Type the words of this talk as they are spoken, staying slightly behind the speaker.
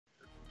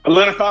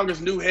Atlanta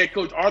Falcons' new head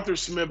coach Arthur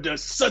Smith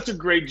does such a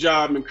great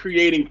job in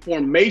creating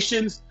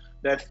formations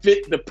that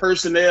fit the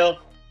personnel.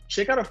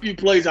 Check out a few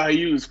plays how he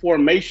uses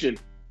formation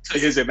to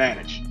his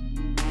advantage.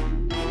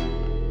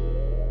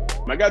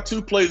 I got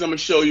two plays I'm going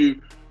to show you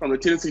from the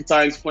Tennessee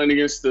Titans playing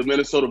against the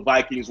Minnesota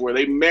Vikings where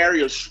they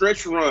marry a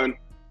stretch run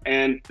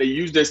and they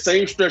use that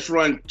same stretch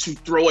run to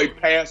throw a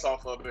pass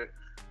off of it,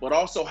 but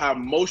also how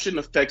motion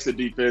affects the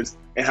defense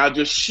and how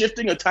just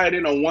shifting a tight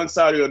end on one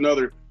side or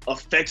another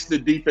affects the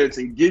defense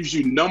and gives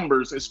you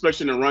numbers,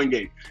 especially in the run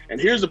game. And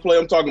here's the play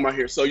I'm talking about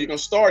here. So you're going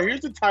to start, here's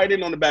the tight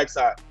end on the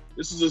backside.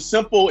 This is a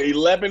simple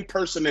 11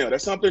 personnel.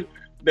 That's something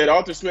that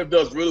Arthur Smith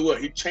does really well.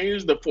 He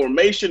changes the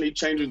formation. He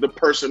changes the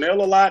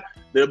personnel a lot.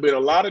 There'll be a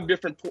lot of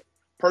different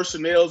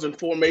personnels and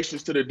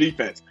formations to the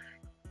defense.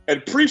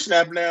 At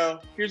pre-snap now,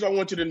 here's what I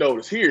want you to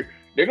notice. Here,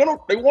 they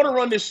want to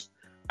run this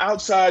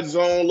outside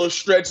zone, little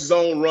stretch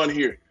zone run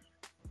here.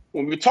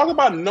 When we talk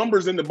about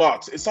numbers in the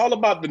box, it's all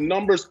about the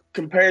numbers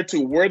compared to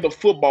where the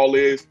football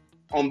is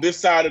on this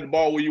side of the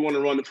ball where you want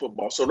to run the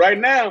football. So right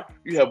now,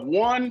 you have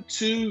 1,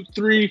 2,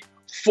 3,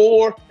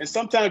 4, and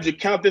sometimes you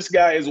count this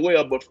guy as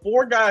well, but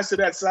 4 guys to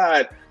that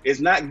side is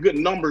not good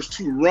numbers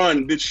to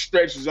run this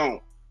stretch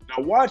zone.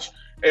 Now watch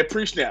at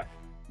pre-snap.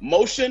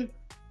 Motion,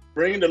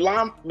 bring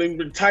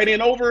the tight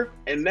end over,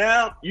 and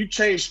now you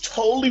change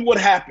totally what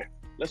happened.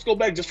 Let's go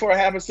back just for a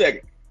half a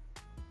second.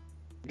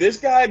 This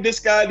guy, this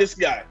guy, this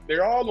guy,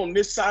 they're all on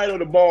this side of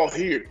the ball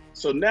here.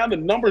 So now the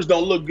numbers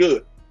don't look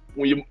good.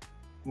 When you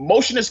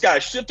motion this guy,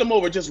 shift them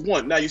over just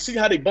one. Now you see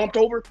how they bumped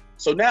over?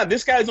 So now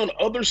this guy's on the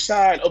other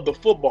side of the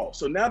football.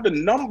 So now the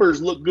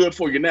numbers look good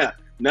for you now.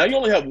 Now you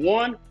only have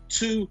 1,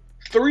 2,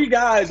 3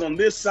 guys on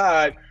this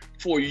side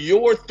for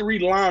your 3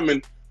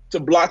 linemen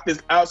to block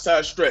this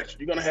outside stretch.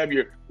 You're going to have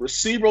your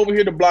receiver over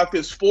here to block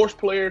this force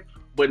player,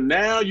 but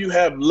now you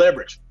have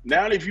leverage.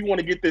 Now if you want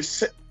to get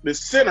this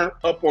center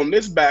up on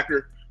this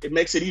backer, it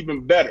makes it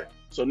even better.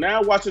 So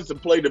now watch as the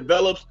play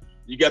develops.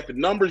 You got the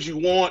numbers you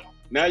want.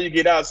 Now you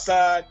get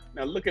outside.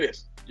 Now look at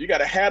this. You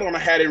got a hat on a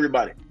hat,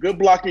 everybody. Good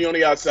blocking on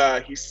the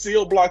outside. He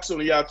still blocks on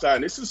the outside.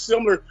 And this is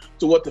similar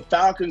to what the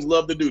Falcons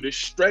love to do, this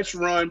stretch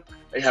run.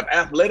 They have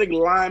athletic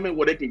linemen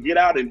where they can get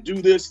out and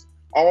do this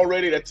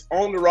already. That's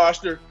on the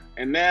roster.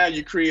 And now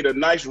you create a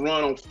nice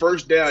run on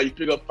first down. You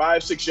pick up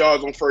 5, 6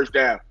 yards on first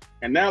down.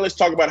 And now let's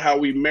talk about how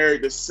we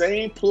married the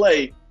same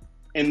play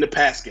in the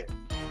pass game.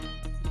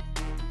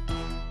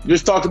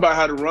 Just talked about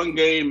how the run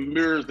game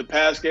mirrors the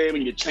pass game,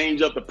 and you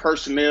change up the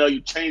personnel, you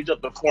change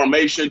up the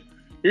formation.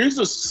 Here's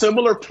a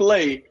similar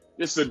play,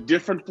 just a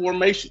different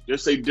formation,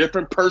 just a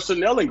different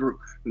personnel and group.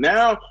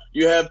 Now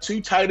you have 2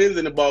 tight ends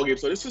in the ballgame.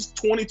 So this is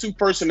 22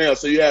 personnel.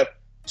 So you have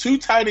 2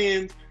 tight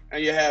ends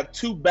and you have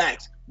 2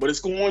 backs, but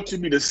it's going to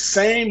be the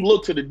same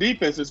look to the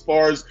defense as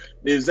far as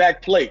the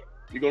exact play.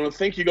 You're going to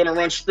think you're going to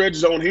run stretch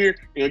zone here, and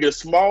you're going to get a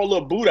small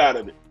little boot out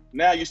of it.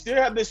 Now, you still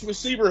have this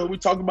receiver who we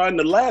talked about in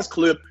the last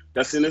clip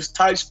that's in this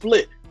tight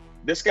split.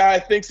 This guy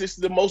thinks this is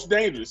the most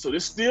dangerous. So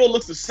this still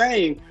looks the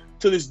same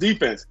to this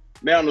defense.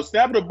 Now, on the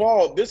snap of the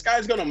ball, this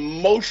guy's going to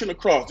motion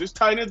across. This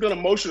tight end is going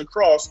to motion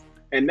across,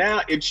 and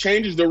now it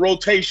changes the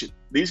rotation.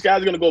 These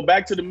guys are going to go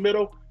back to the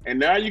middle, and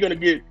now you're going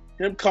to get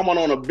him coming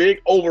on a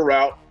big over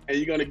route, and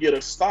you're going to get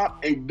a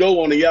stop and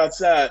go on the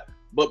outside.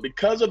 But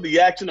because of the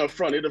action up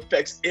front, it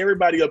affects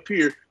everybody up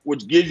here,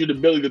 which gives you the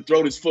ability to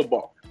throw this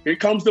football. Here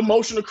comes the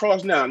motion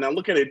across now. Now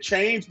look at it.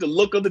 Change the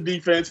look of the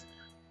defense.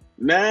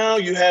 Now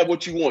you have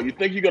what you want. You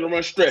think you're going to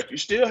run stretch. You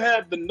still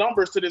have the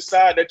numbers to this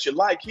side that you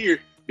like here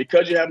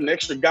because you have an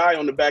extra guy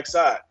on the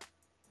backside.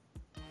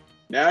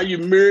 Now you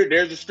mirror.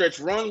 There's a stretch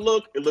run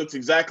look. It looks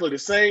exactly the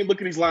same. Look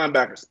at these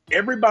linebackers.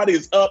 Everybody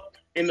is up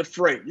in the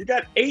fray. You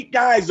got 8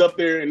 guys up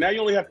there, and now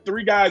you only have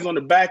 3 guys on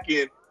the back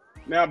end.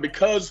 Now,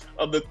 because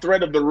of the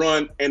threat of the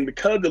run and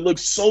because it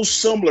looks so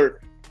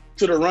similar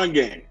to the run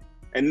game,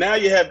 and now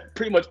you have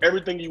pretty much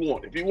everything you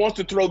want. If he wants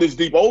to throw this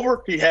deep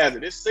over, he has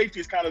it. His safety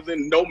is kind of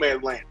in no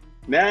man's land.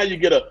 Now you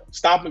get a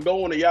stop and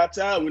go on the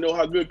outside. We know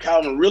how good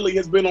Calvin really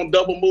has been on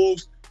double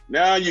moves.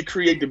 Now you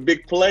create the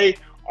big play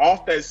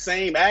off that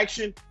same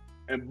action,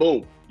 and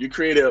boom, you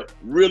create a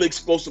really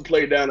explosive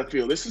play down the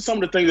field. This is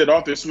some of the things that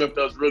Arthur Smith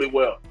does really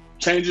well.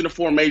 Changing the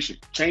formation,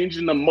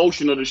 changing the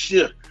motion of the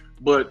shift,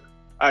 but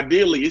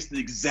ideally, it's the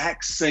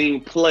exact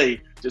same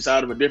play, just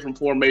out of a different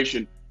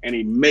formation, and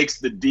he makes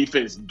the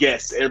defense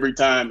guess every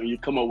time, and you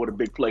come up with a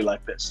big play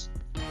like this.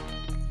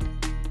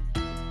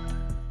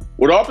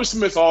 With Arthur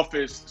Smith's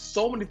offense,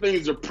 so many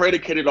things are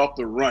predicated off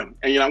the run.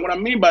 And what I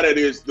mean by that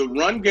is the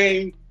run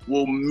game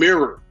will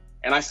mirror.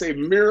 And I say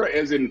mirror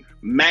as in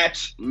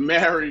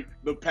marry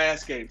the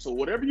pass game. So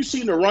whatever you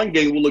see in the run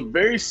game will look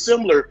very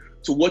similar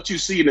to what you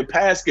see in the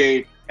pass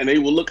game, and they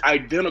will look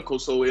identical.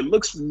 So it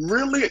looks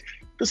really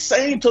the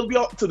same to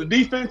the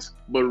defense,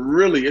 but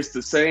really it's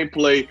the same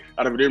play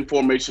out of a different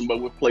formation,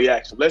 but with play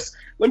action.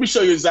 Let me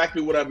show you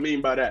exactly what I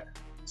mean by that.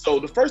 So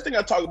the first thing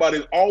I talk about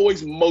is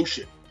always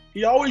motion.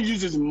 He always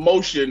uses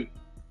motion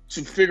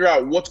to figure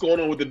out what's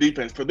going on with the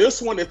defense. For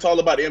this one, it's all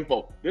about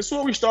info. This is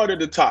where we start at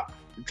the top.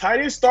 The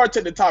tight end starts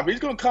at the top. He's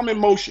going to come in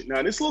motion.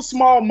 Now, this little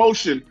small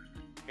motion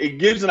it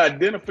gives an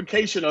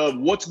identification of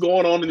what's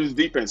going on in his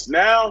defense.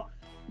 Now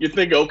you're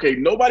thinking, okay,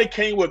 nobody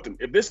came with him.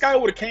 If this guy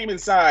would have came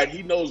inside,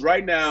 he knows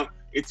right now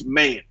it's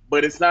man,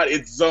 but it's not,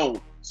 it's zone.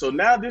 So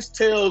now this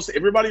tells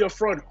everybody up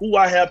front who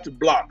I have to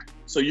block.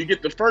 So you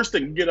get the first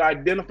thing, you get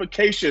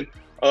identification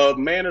of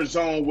man or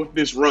zone with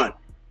this run.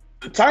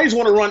 The Titans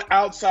want to run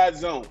outside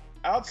zone.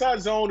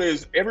 Outside zone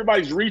is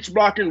everybody's reach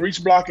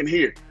blocking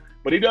here.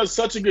 But he does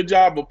such a good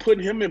job of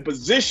putting him in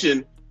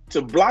position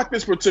to block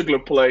this particular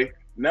play.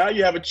 Now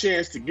you have a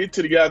chance to get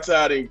to the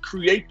outside and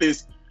create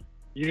this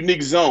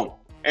unique zone.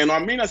 And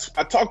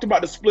I talked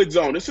about the split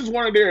zone. This is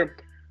one of their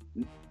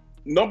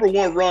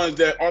 #1 runs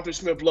that Arthur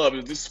Smith loves,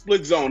 is this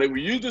split zone. They will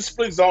use the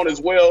split zone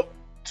as well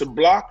to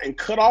block and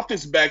cut off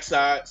this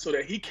backside so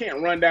that he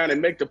can't run down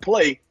and make the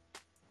play.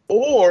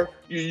 Or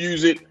you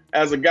use it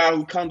as a guy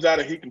who comes out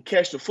and he can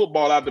catch the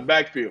football out the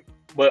backfield.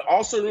 But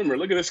also remember,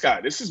 look at this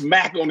guy. This is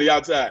Mack on the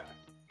outside.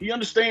 He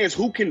understands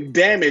who can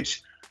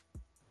damage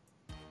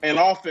an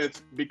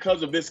offense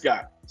because of this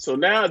guy. So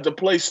now as the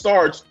play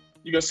starts,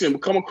 you're going to see him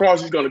come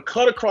across. He's going to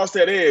cut across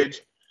that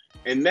edge.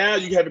 And now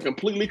you have it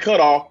completely cut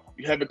off.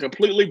 You have it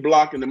completely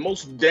blocked. And the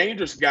most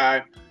dangerous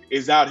guy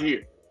is out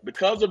here.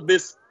 Because of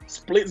this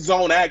split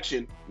zone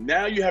action,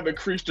 now you have a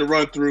crease to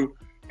run through,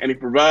 and he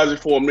provides it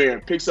for him there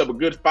and picks up a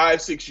good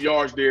 5-6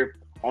 yards there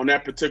on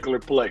that particular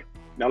play.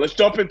 Now let's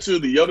jump into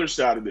the other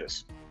side of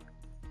this.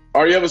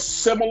 All right, you have a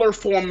similar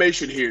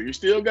formation here. You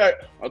still got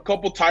a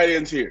couple tight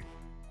ends here.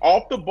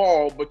 Off the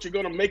ball, but you're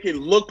going to make it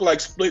look like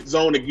split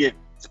zone again.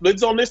 Split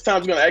zone this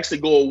time is going to actually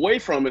go away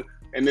from it,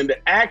 and then the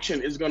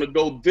action is going to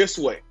go this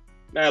way.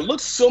 Now, it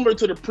looks similar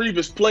to the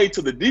previous play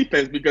to the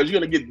defense because you're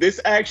going to get this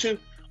action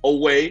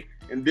away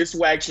and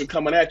this action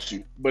coming at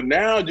you. But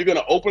now you're going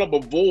to open up a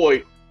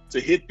void to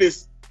hit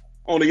this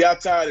on the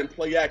outside and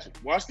play action.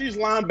 Watch these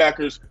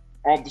linebackers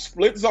on the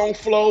split zone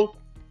flow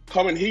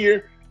coming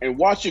here, and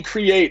watch you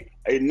create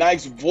a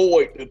nice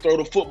void to throw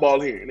the football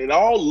here. And it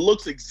all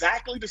looks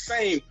exactly the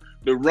same.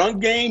 The run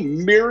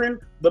game mirroring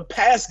the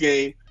pass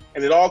game,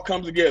 and it all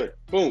comes together.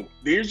 Boom.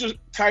 There's your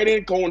tight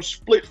end going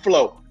split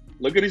flow.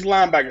 Look at these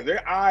linebackers.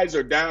 Their eyes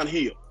are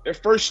downhill. Their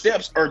first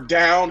steps are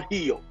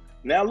downhill.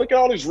 Now look at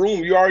all this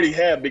room you already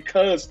have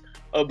because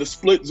of the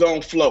split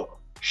zone flow.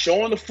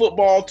 Showing the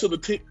football to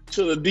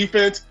the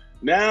defense.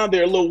 Now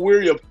they're a little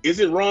weary of, is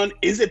it run?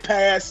 Is it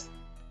pass?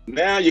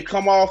 Now you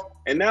come off,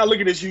 and now look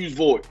at this huge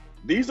void.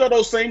 These are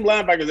those same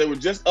linebackers that were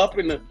just up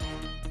in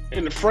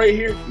the fray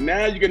here.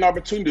 Now you get an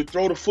opportunity to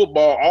throw the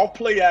football, all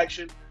play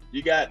action.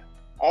 You got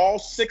all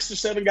 6 or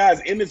 7 guys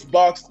in this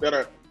box that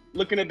are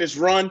looking at this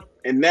run,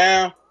 and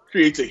now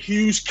creates a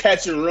huge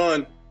catch and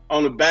run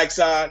on the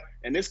backside.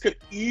 And this could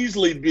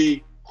easily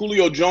be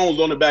Julio Jones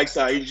on the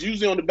backside. He's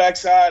usually on the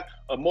backside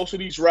of most of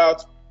these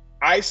routes.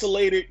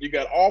 Isolated, you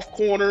got off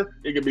corner.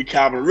 It could be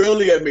Calvin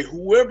Ridley. I mean,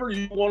 whoever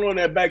you want on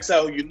that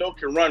backside who you know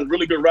can run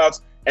really good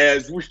routes,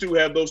 as we do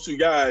have those 2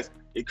 guys,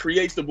 it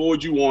creates the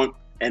void you want.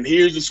 And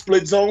here's the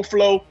split zone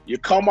flow. You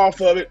come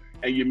off of it,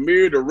 and you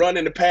mirror the run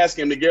and the pass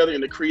game together,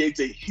 and it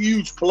creates a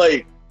huge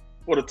play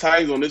for the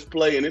Titans on this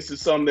play. And this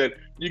is something that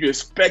you can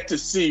expect to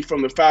see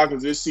from the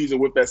Falcons this season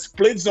with that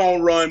split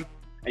zone run,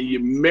 and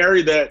you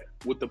marry that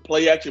with the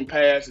play action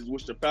passes,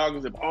 which the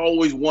Falcons have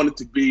always wanted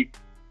to be.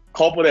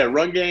 Couple that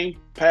run game,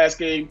 pass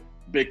game,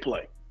 big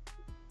play.